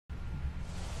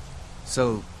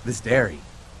So, this dairy,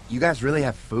 you guys really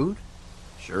have food?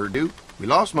 Sure do. We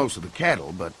lost most of the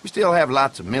cattle, but we still have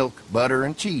lots of milk, butter,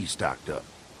 and cheese stocked up.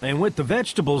 And with the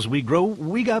vegetables we grow,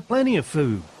 we got plenty of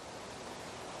food.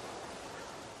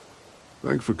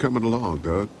 Thanks for coming along,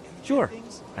 Doug. Sure.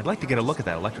 I'd like to get a look at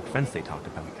that electric fence they talked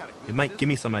about. It might give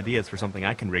me some ideas for something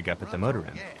I can rig up at the motor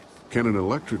inn. Can an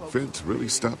electric fence really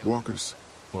stop walkers?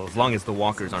 Well, as long as the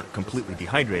walkers aren't completely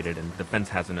dehydrated and the fence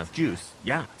has enough juice,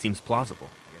 yeah, it seems plausible.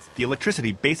 The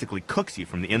electricity basically cooks you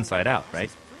from the inside out, right?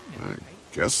 I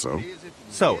guess so.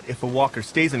 So, if a walker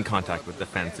stays in contact with the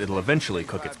fence, it'll eventually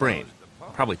cook its brain.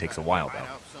 Probably takes a while,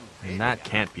 though. And that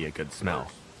can't be a good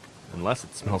smell. Unless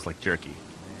it smells like jerky.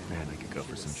 Man, I could go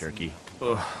for some jerky.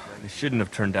 Ugh, I shouldn't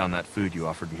have turned down that food you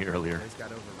offered me earlier.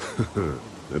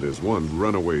 That is one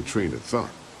runaway train of thought.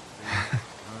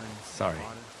 Sorry.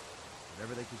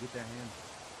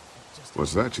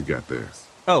 What's that you got there?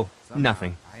 Oh,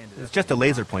 nothing. It's just a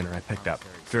laser pointer I picked up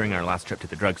during our last trip to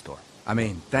the drugstore. I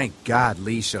mean, thank God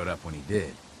Lee showed up when he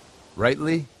did. Right,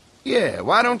 Lee? Yeah,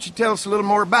 why don't you tell us a little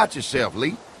more about yourself,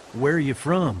 Lee? Where are you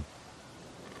from?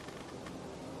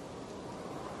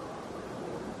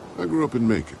 I grew up in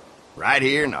Macon. Right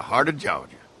here in the heart of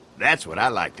Georgia. That's what I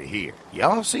like to hear.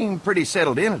 Y'all seem pretty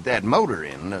settled in at that motor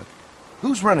inn.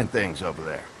 Who's running things over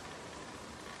there?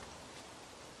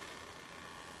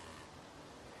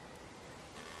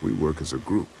 We work as a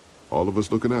group, all of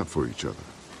us looking out for each other.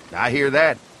 I hear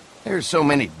that. There's so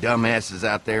many dumbasses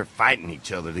out there fighting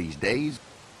each other these days.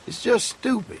 It's just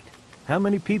stupid. How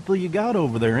many people you got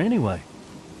over there anyway?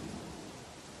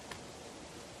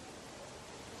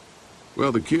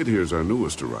 Well, the kid here's our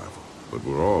newest arrival, but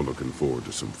we're all looking forward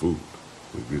to some food.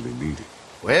 We really need it.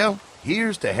 Well,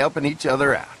 here's to helping each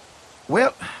other out.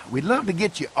 Well, we'd love to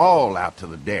get you all out to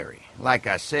the dairy. Like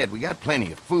I said, we got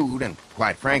plenty of food, and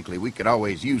quite frankly, we could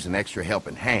always use an extra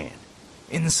helping hand.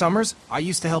 In the summers, I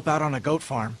used to help out on a goat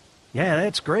farm. Yeah,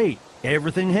 that's great.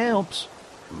 Everything helps.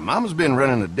 Mama's been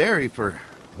running a dairy for,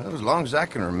 well, as long as I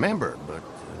can remember, but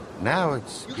now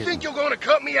it's You think you're gonna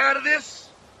cut me out of this?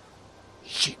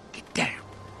 Shit, get down.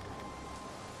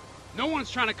 No one's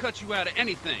trying to cut you out of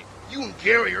anything. You and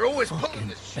Gary are always pulling Fucking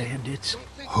this shit. bandits. Don't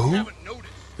think Who? you haven't noticed.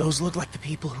 Those look like the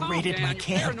people who Calm raided down, my your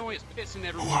camp. paranoia's pissing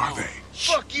everyone Who are off. they?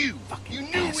 Fuck you! You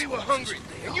knew we were hungry,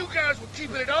 and you guys were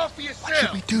keeping it all for yourself. What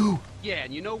should we do? Yeah,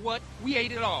 and you know what? We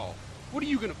ate it all. What are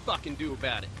you gonna fucking do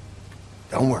about it?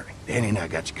 Don't worry, Danny and I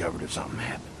got you covered if something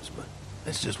happens, but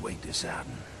let's just wait this out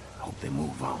and hope they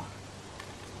move on.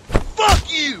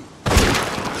 Fuck you!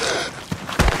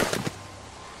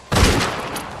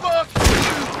 Fuck you!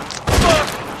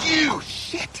 Fuck you! Oh,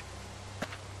 shit!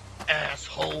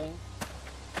 Asshole.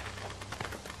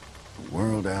 The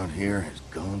world out here has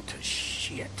gone to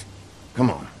shit. Come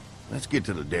on, let's get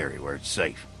to the dairy where it's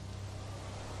safe.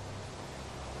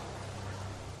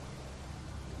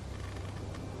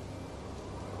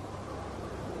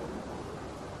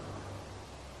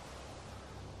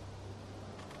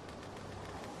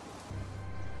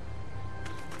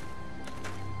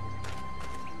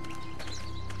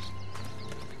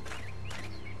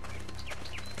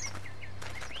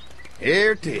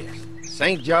 Here it is,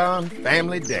 St. John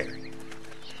Family Dairy.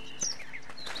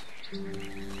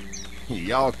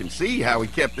 Y'all can see how we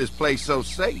kept this place so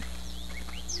safe.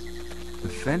 The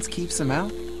fence keeps him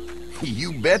out?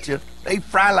 You betcha. They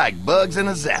fry like bugs in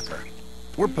a zapper.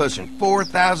 We're pushing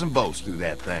 4,000 volts through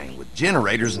that thing with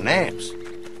generators and amps.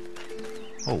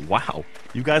 Oh, wow.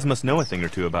 You guys must know a thing or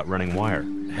two about running wire.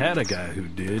 Had a guy who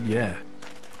did, yeah.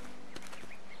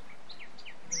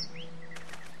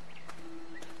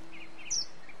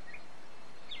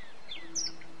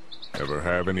 Ever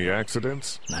have any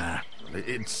accidents? Nah.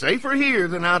 It's safer here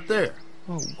than out there.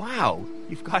 Oh, wow.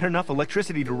 You've got enough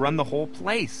electricity to run the whole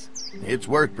place. It's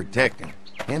worth protecting,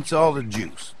 hence all the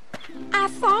juice. I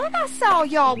thought I saw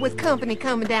y'all with company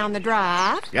coming down the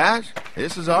drive. Guys,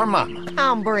 this is our mama.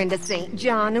 I'm Brenda St.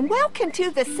 John, and welcome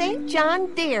to the St.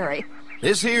 John Dairy.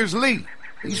 This here's Lee.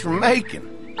 He's from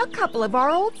Macon. A couple of our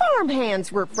old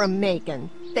farmhands were from Macon.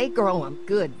 They grow 'em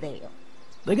good there.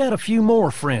 They got a few more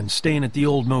friends staying at the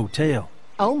old motel.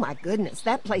 Oh my goodness,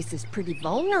 that place is pretty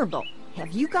vulnerable.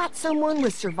 Have you got someone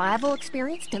with survival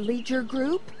experience to lead your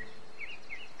group?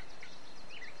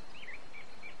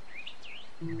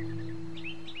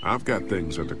 I've got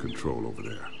things under control over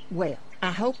there. Well,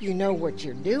 I hope you know what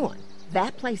you're doing.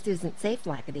 That place isn't safe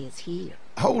like it is here.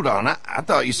 Hold on, I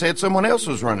thought you said someone else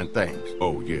was running things.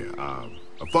 Oh, yeah,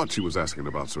 I thought she was asking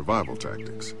about survival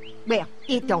tactics. Well,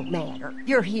 it don't matter.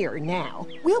 You're here now.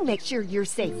 We'll make sure you're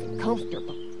safe and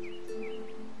comfortable.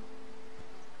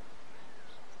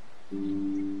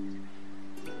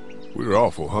 We're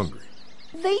awful hungry.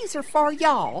 These are for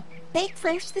y'all. Baked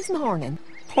fresh this morning.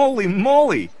 Holy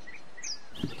moly!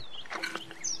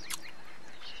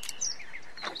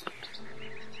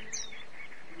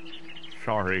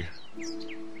 Sorry.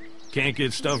 Can't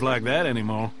get stuff like that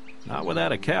anymore. Not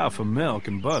without a cow for milk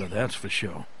and butter, that's for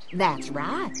sure. That's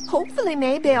right. Hopefully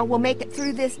Maybelle will make it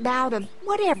through this bout of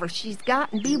whatever she's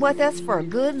got and be with us for a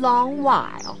good long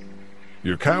while.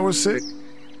 Your cow is sick?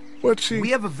 What's she? We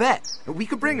have a vet. We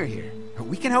could bring her here.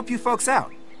 We can help you folks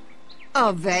out.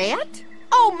 A vet?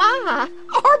 Oh my!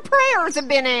 Our prayers have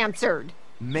been answered.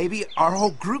 Maybe our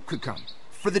whole group could come.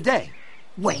 For the day.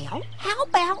 Well, how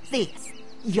about this?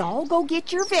 Y'all go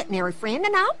get your veterinary friend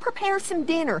and I'll prepare some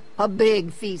dinner. A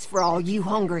big feast for all you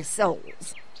hungry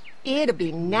souls. It'd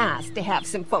be nice to have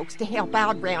some folks to help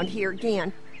out around here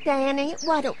again. Danny,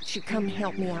 why don't you come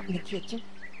help me out in the kitchen?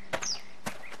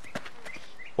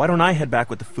 Why don't I head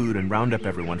back with the food and round up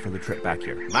everyone for the trip back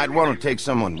here? Might want to take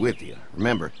someone with you.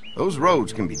 Remember, those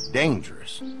roads can be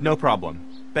dangerous. No problem.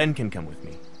 Ben can come with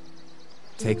me.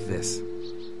 Take this.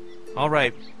 All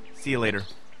right. See you later.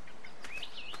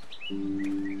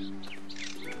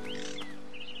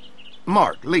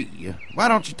 Mark, Lee, why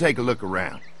don't you take a look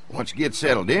around? Once you get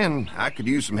settled in, I could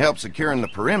use some help securing the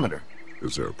perimeter.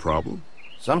 Is there a problem?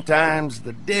 Sometimes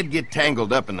the dead get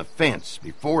tangled up in the fence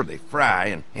before they fry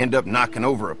and end up knocking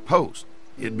over a post.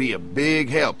 It'd be a big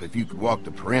help if you could walk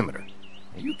the perimeter.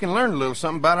 You can learn a little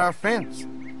something about our fence.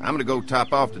 I'm gonna go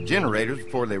top off the generators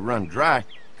before they run dry.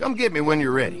 Come get me when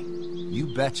you're ready.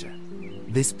 You betcha.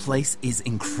 This place is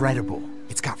incredible.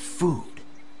 It's got food.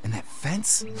 And that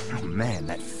fence? Oh man,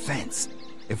 that fence.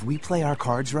 If we play our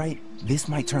cards right, this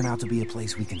might turn out to be a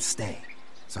place we can stay.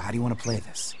 So how do you want to play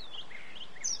this?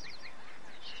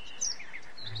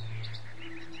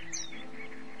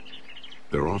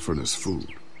 They're offering us food.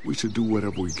 We should do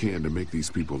whatever we can to make these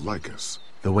people like us.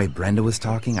 The way Brenda was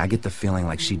talking, I get the feeling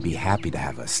like she'd be happy to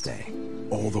have us stay.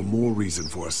 All the more reason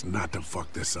for us not to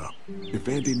fuck this up. If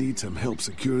Andy needs some help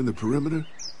securing the perimeter,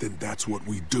 then that's what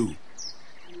we do.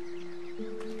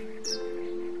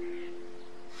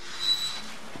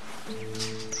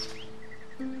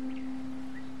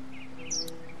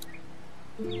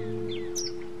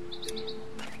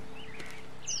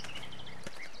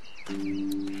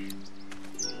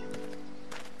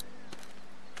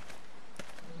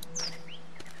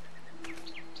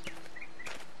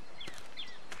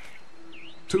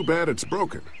 Too bad it's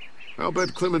broken. I'll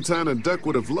bet Clementine and Duck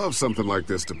would have loved something like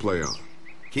this to play on.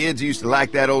 Kids used to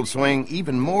like that old swing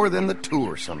even more than the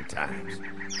tour sometimes.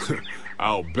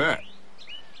 I'll bet.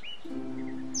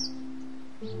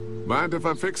 Mind if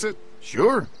I fix it?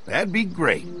 Sure, that'd be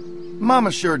great.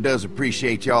 Mama sure does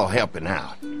appreciate y'all helping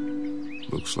out.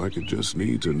 Looks like it just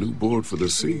needs a new board for the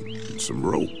seat and some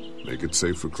rope. Make it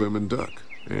safe for Clem and Duck.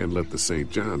 And let the St.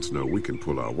 John's know we can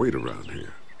pull our weight around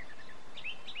here.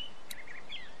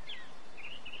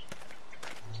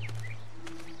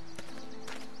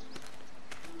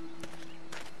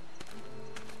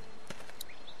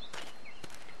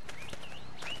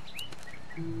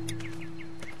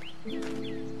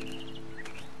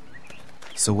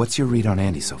 So what's your read on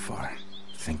Andy so far?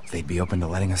 Think they'd be open to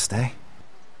letting us stay?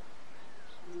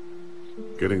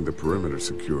 Getting the perimeter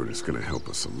secured is gonna help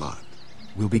us a lot.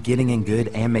 We'll be getting in good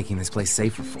and making this place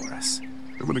safer for us.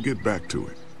 I'm gonna get back to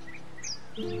it.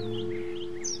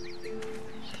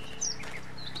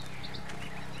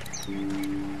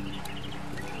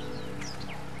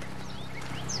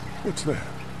 What's that?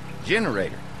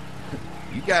 Generator.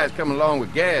 You guys come along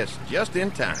with gas just in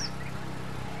time.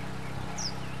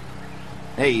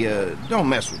 Hey, don't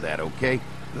mess with that, okay?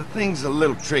 The thing's a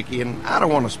little tricky, and I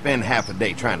don't want to spend half a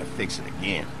day trying to fix it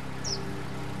again.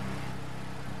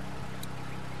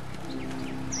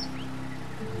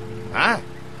 Hi.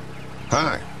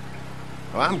 Hi.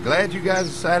 Well, I'm glad you guys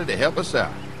decided to help us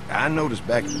out. I noticed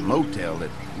back at the motel that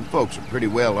you folks are pretty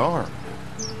well armed.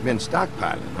 Been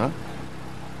stockpiling, huh?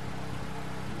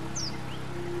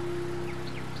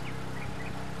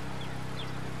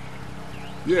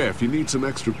 Yeah, if you need some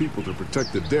extra people to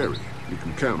protect the dairy, you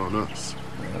can count on us.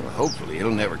 Well, hopefully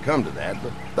it'll never come to that,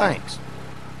 but thanks.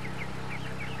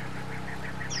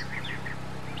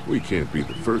 We can't be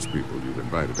the first people you've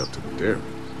invited up to the dairy.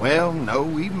 Well, no,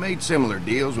 we've made similar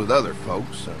deals with other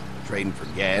folks, trading for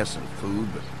gas and food,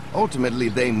 but ultimately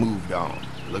they moved on,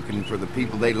 looking for the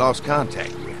people they lost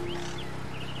contact with.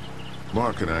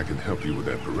 Mark and I can help you with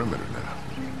that perimeter now.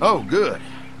 Oh, good.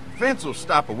 The fence will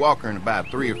stop a walker in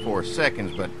about 3 or 4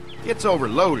 seconds, but gets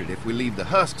overloaded if we leave the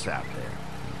husks out there.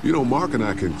 You know, Mark and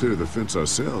I can clear the fence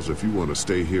ourselves if you want to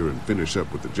stay here and finish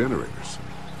up with the generators.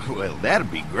 Well,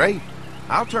 that'd be great.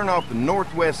 I'll turn off the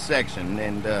northwest section,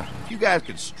 and if you guys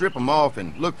could strip them off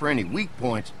and look for any weak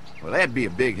points, well, that'd be a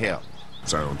big help.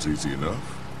 Sounds easy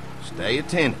enough. Stay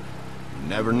attentive. You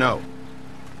never know.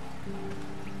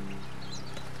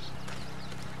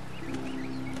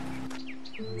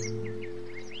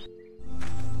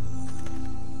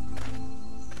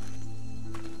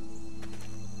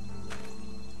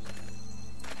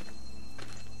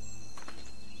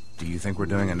 Do you think we're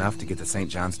doing enough to get the St.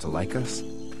 John's to like us?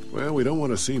 Well, we don't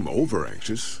want to seem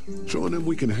over-anxious. Showing them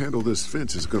we can handle this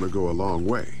fence is gonna go a long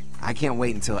way. I can't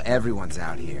wait until everyone's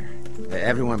out here.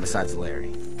 Everyone besides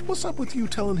Larry. What's up with you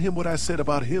telling him what I said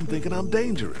about him thinking I'm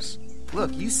dangerous?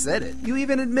 Look, you said it. You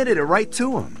even admitted it right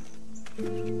to him.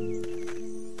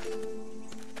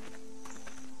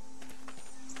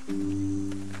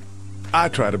 I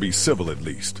try to be civil at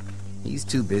least. He's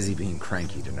too busy being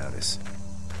cranky to notice.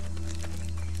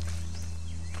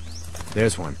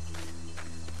 There's one.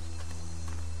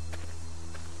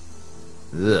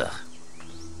 Ugh.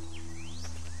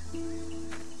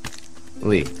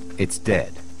 Lee, it's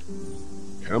dead.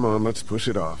 Come on, let's push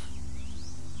it off.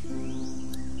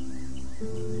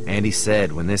 Andy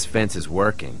said when this fence is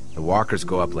working, the walkers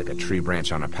go up like a tree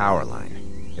branch on a power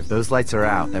line. If those lights are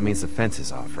out, that means the fence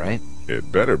is off, right?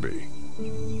 It better be.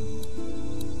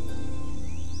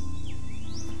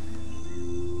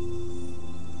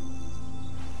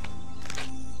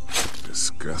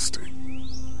 Disgusting.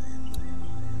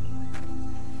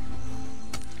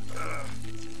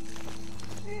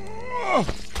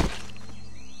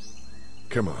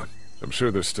 Come on. I'm sure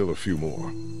there's still a few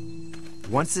more.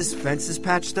 Once this fence is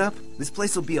patched up, this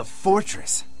place will be a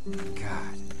fortress.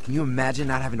 God, can you imagine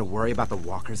not having to worry about the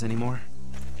walkers anymore?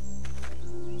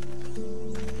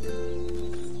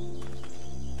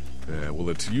 Yeah, well,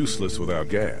 it's useless without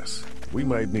gas. We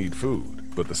might need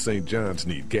food, but the St. John's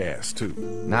need gas, too.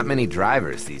 Not many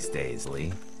drivers these days,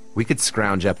 Lee. We could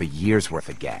scrounge up a year's worth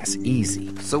of gas,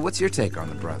 easy. So what's your take on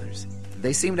the brothers?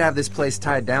 They seem to have this place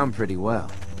tied down pretty well.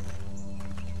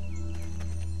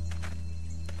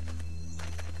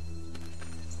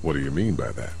 What do you mean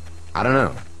by that? I don't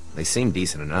know. They seem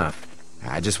decent enough.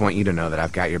 I just want you to know that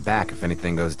I've got your back if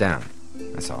anything goes down.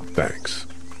 That's all. Thanks.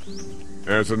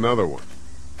 There's another one.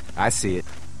 I see it.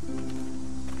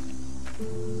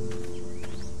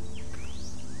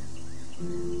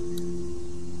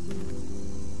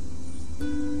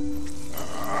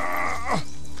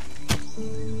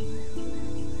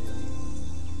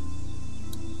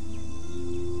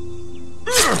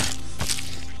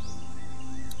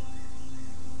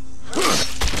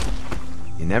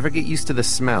 You never get used to the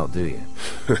smell, do you?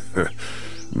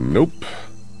 Nope.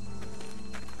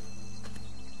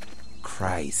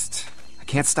 Christ. I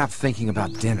can't stop thinking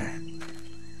about dinner.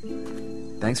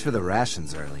 Thanks for the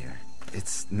rations earlier.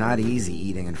 It's not easy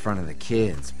eating in front of the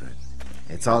kids, but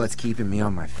it's all that's keeping me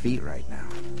on my feet right now.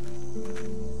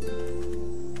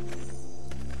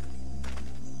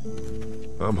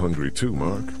 I'm hungry too,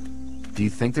 Mark. Do you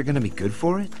think they're gonna be good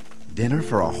for it? Dinner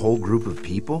for a whole group of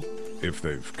people? If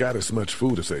they've got as much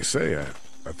food as they say,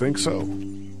 I think so.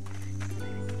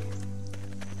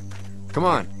 Come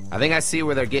on, I think I see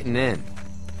where they're getting in.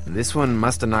 This one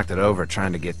must have knocked it over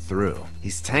trying to get through.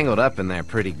 He's tangled up in there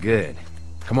pretty good.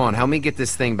 Come on, help me get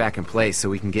this thing back in place so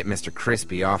we can get Mr.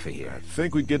 Crispy off of here. I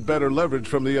think we'd get better leverage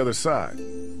from the other side.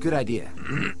 Good idea.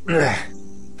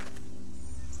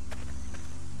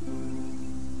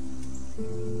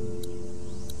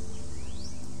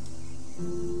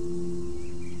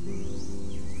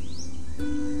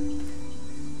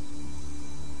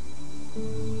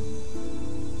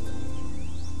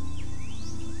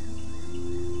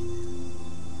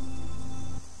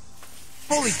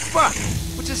 Holy fuck!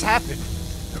 What just happened?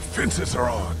 The fences are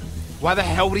on. Why the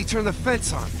hell would he turn the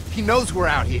fence on? He knows we're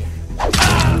out here.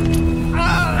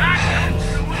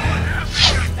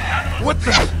 What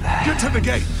the? Get to the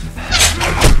gate!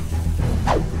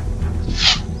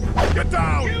 Get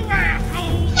down! You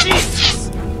asshole! Jesus!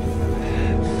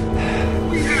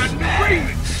 We had an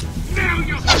agreement! Now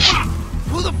you're fucked!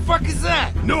 Who the fuck is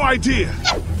that? No idea!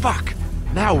 Fuck!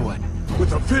 Now what?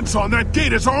 With a fence on that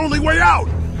gate, it's our only way out!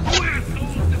 You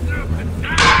assholes deserve to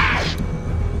die!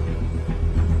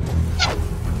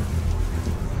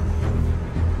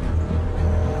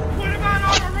 What about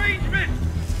our arrangement?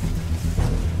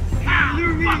 Now,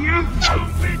 fuck you some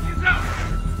bitches up!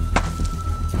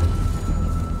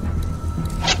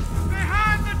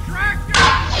 Behind the tractor!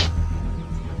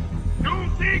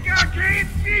 Don't think I can't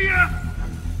see ya!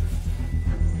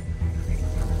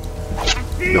 I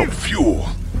see No ya. fuel.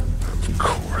 Of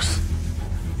course.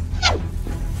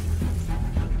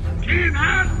 Can't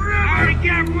hide forever! I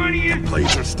got one of you!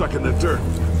 Blades are stuck in the dirt.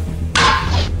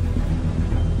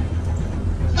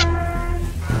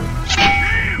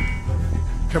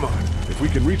 Come on. If we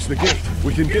can reach the gate,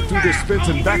 we can get through this fence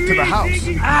and back to the house.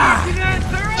 Shit,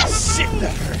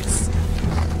 that hurts.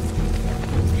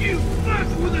 You fuck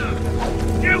with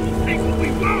us! Now we'll take what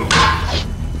we want!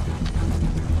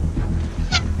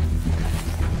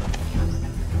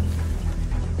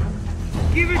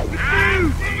 Give it to you!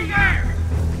 Over there!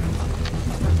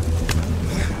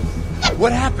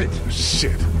 What happened?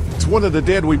 Shit. It's one of the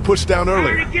dead we pushed down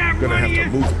earlier. Gonna have to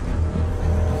move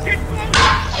it. Get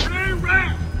close! Turn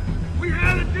right! We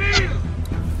had a deal!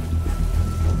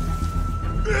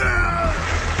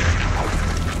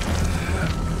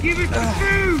 Give it to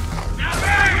food! Now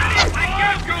there! Wake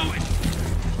up going!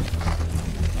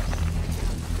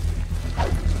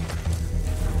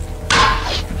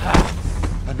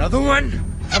 Another one?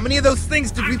 How many of those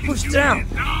things did we push down?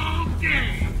 All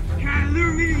day! Try to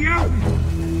lure me to the open!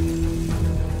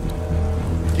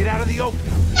 Get out of the open.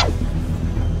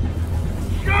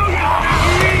 Show you! You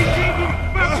ain't thinking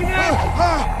fucking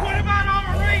up! What about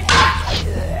all the rangers?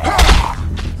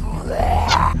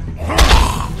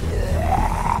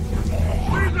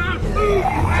 Where's our food, you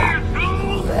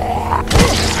asshole?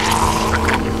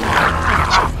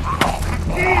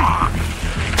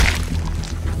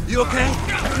 You okay?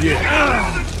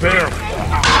 Yeah. Barely.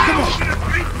 Come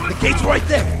on. The gate's right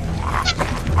there.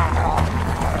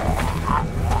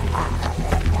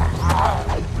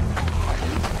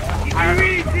 You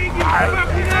ain't thinking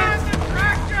fucking up!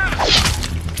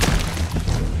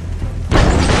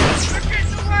 They're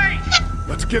getting away!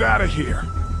 Let's get out of here.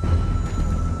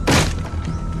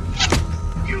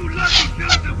 You lucky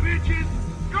sons of bitches!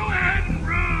 Go ahead and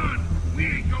run! We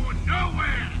ain't going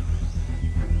nowhere!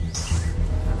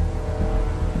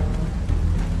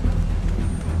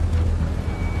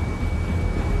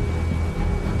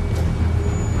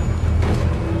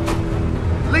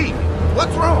 Lee,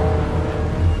 what's wrong?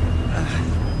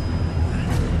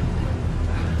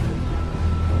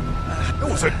 There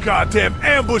was a goddamn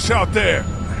ambush out there.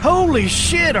 Holy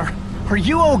shit, are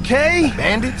you okay?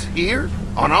 Bandits here?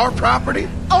 On our property?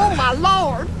 Oh, my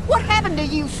lord! What happened to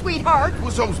you, sweetheart? It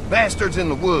was those bastards in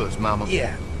the woods, Mama.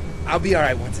 Yeah, I'll be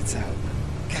alright once it's out.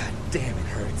 God damn, it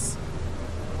hurts.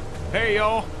 Hey,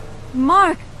 y'all.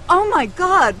 Mark! Oh my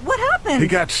god, what happened? He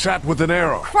got shot with an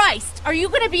arrow. Christ, are you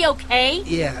gonna be okay?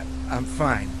 Yeah, I'm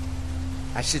fine.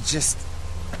 I should just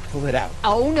pull it out.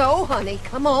 Oh, no, honey.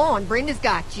 Come on. Brenda's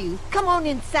got you. Come on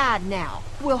inside now.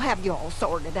 We'll have you all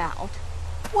sorted out.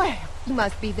 Well, you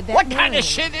must be the veterinarian. What kind of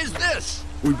shit is this?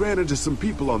 We ran into some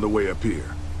people on the way up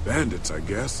here. Bandits, I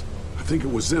guess. I think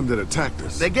it was them that attacked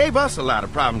us. They gave us a lot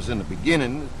of problems in the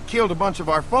beginning, killed a bunch of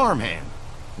our farmhands.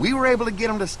 We were able to get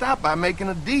them to stop by making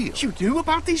a deal. You knew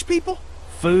about these people?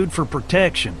 Food for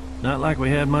protection. Not like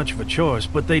we had much of a choice,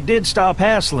 but they did stop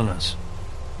hassling us.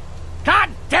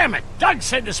 God damn it! Doug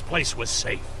said this place was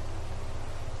safe.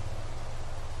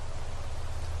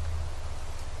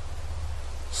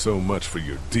 So much for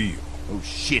your deal. Those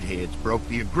shitheads broke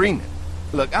the agreement.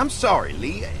 Look, I'm sorry,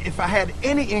 Lee. If I had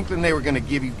any inkling they were gonna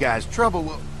give you guys trouble,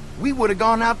 well, we would have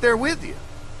gone out there with you.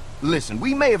 Listen,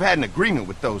 we may have had an agreement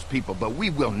with those people, but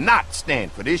we will not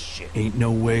stand for this shit. Ain't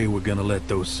no way we're gonna let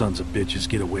those sons of bitches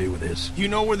get away with this. You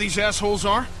know where these assholes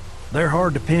are? They're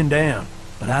hard to pin down,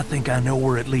 but I think I know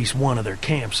where at least one of their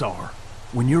camps are.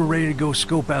 When you're ready to go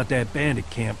scope out that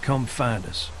bandit camp, come find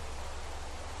us.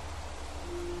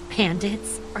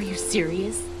 Bandits? Are you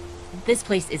serious? This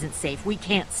place isn't safe. We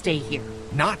can't stay here.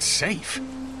 Not safe.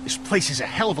 This place is a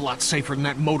hell of a lot safer than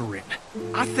that motor inn.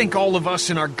 I think all of us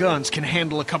and our guns can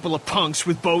handle a couple of punks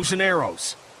with bows and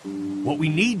arrows. What we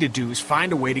need to do is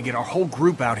find a way to get our whole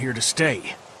group out here to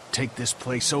stay. Take this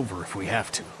place over if we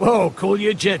have to. Whoa, cool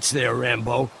your jets there,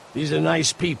 Rambo. These are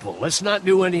nice people. Let's not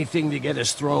do anything to get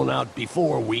us thrown out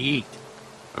before we eat.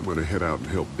 I'm gonna head out and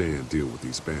help Dan deal with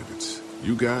these bandits.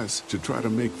 You guys should try to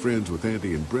make friends with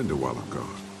Andy and Brenda while I'm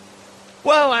gone.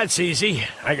 Well, that's easy.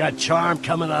 I got charm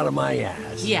coming out of my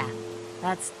ass. Yeah,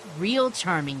 that's real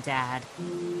charming, Dad.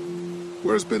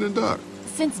 Where's Ben and Doug?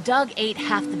 Since Doug ate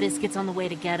half the biscuits on the way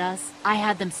to get us, I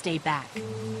had them stay back.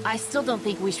 I still don't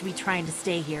think we should be trying to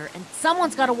stay here, and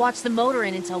someone's got to watch the motor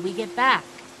inn until we get back.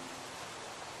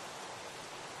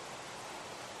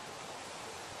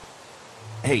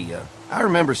 Hey, I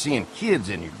remember seeing kids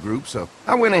in your group, so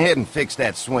I went ahead and fixed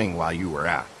that swing while you were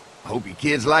out. Hope you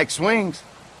kids like swings.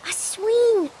 A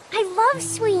swing! I love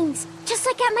swings! Just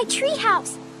like at my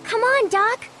treehouse. Come on,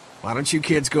 Doc. Why don't you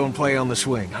kids go and play on the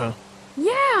swing, huh?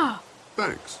 Yeah!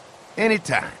 Thanks.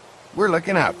 Anytime. We're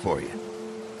looking out for you.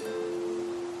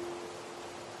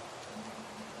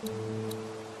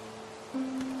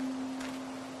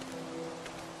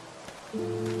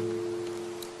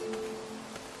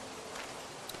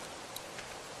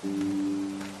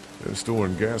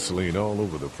 storing gasoline all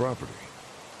over the property.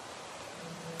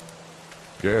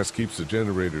 Gas keeps the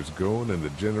generators going, and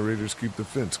the generators keep the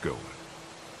fence going.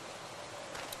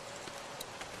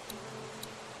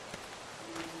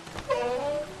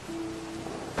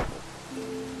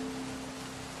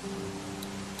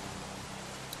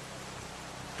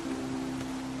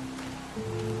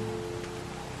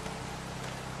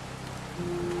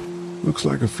 Looks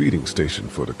like a feeding station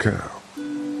for the cow.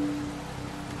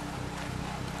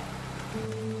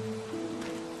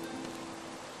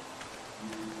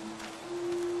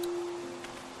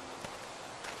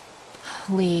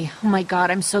 Lee, oh my god,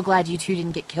 I'm so glad you two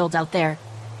didn't get killed out there.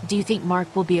 Do you think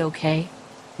Mark will be okay?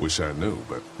 Wish I knew,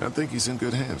 but I think he's in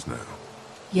good hands now.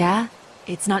 Yeah?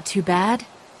 It's not too bad?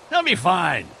 He'll be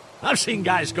fine. I've seen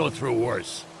guys go through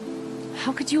worse.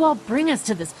 How could you all bring us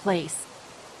to this place?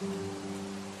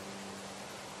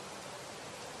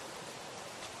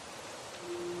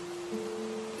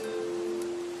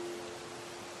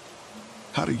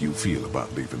 How do you feel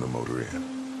about leaving the motor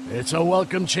inn? It's a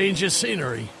welcome change of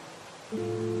scenery.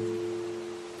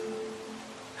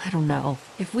 I don't know.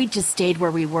 If we'd just stayed where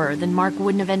we were, then Mark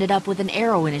wouldn't have ended up with an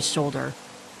arrow in his shoulder.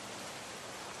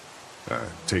 I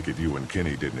take it you and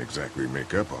Kenny didn't exactly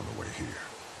make up on the way here.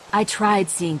 I tried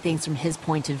seeing things from his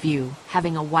point of view,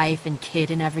 having a wife and kid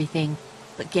and everything,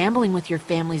 but gambling with your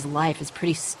family's life is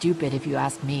pretty stupid if you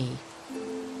ask me.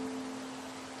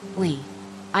 Lee,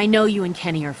 I know you and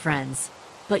Kenny are friends,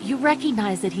 but you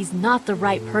recognize that he's not the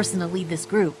right person to lead this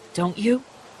group, don't you?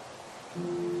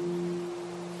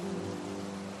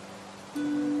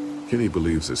 Kenny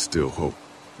believes there's still hope.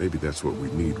 Maybe that's what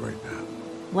we need right now.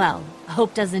 Well,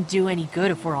 hope doesn't do any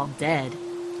good if we're all dead.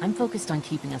 I'm focused on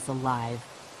keeping us alive.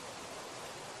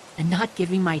 And not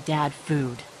giving my dad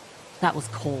food. That was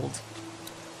cold.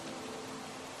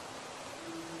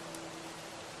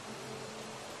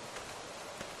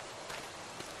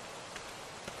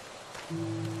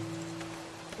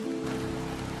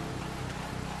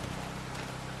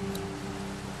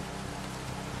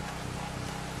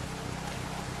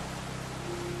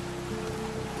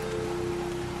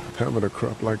 Having a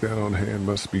crop like that on hand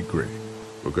must be great.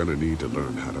 We're gonna need to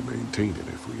learn how to maintain it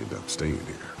if we end up staying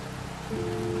here.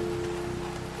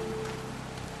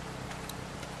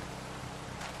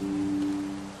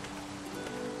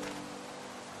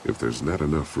 If there's not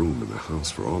enough room in the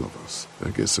house for all of us, I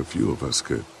guess a few of us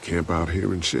could camp out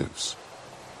here in shifts.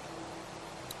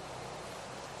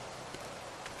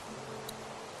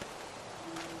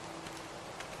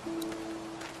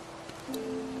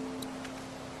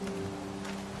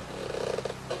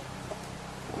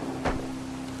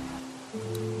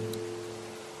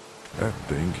 That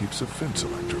thing keeps the fence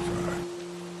electrified.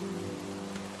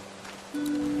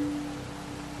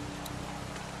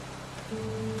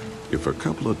 If a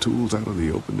couple of tools out in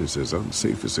the open is as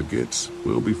unsafe as it gets,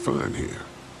 we'll be fine here.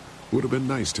 Would have been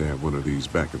nice to have one of these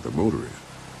back at the motor inn.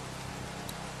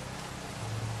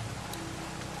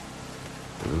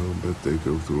 I'll bet they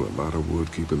go through a lot of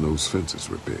wood keeping those fences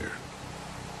repaired.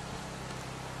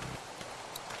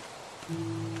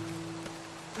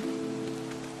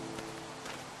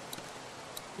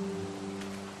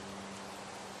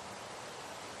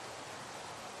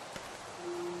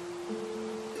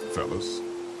 Fellas.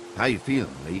 How you feeling,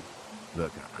 Lee?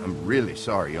 Look, I'm really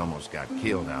sorry you almost got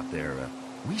killed out there.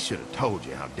 We should have told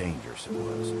you how dangerous it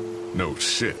was. No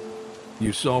shit.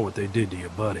 You saw what they did to your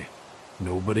buddy.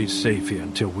 Nobody's safe here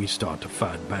until we start to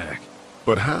fight back.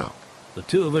 But how? The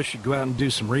two of us should go out and do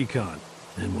some recon.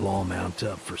 Then we'll all mount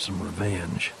up for some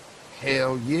revenge.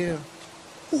 Hell yeah.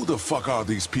 Who the fuck are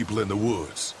these people in the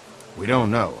woods? We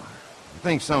don't know. I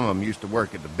think some of them used to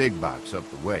work at the big box up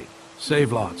the way.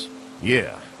 Save lots.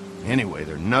 Yeah. Anyway,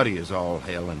 they're nutty as all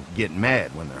hell and get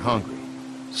mad when they're hungry.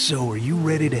 So are you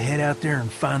ready to head out there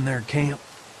and find their camp?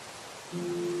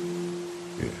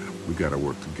 Yeah, we gotta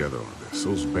work together on this.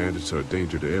 Those bandits are a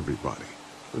danger to everybody.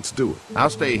 Let's do it. I'll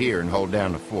stay here and hold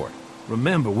down the fort.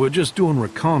 Remember, we're just doing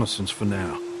reconnaissance for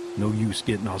now. No use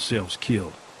getting ourselves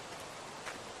killed.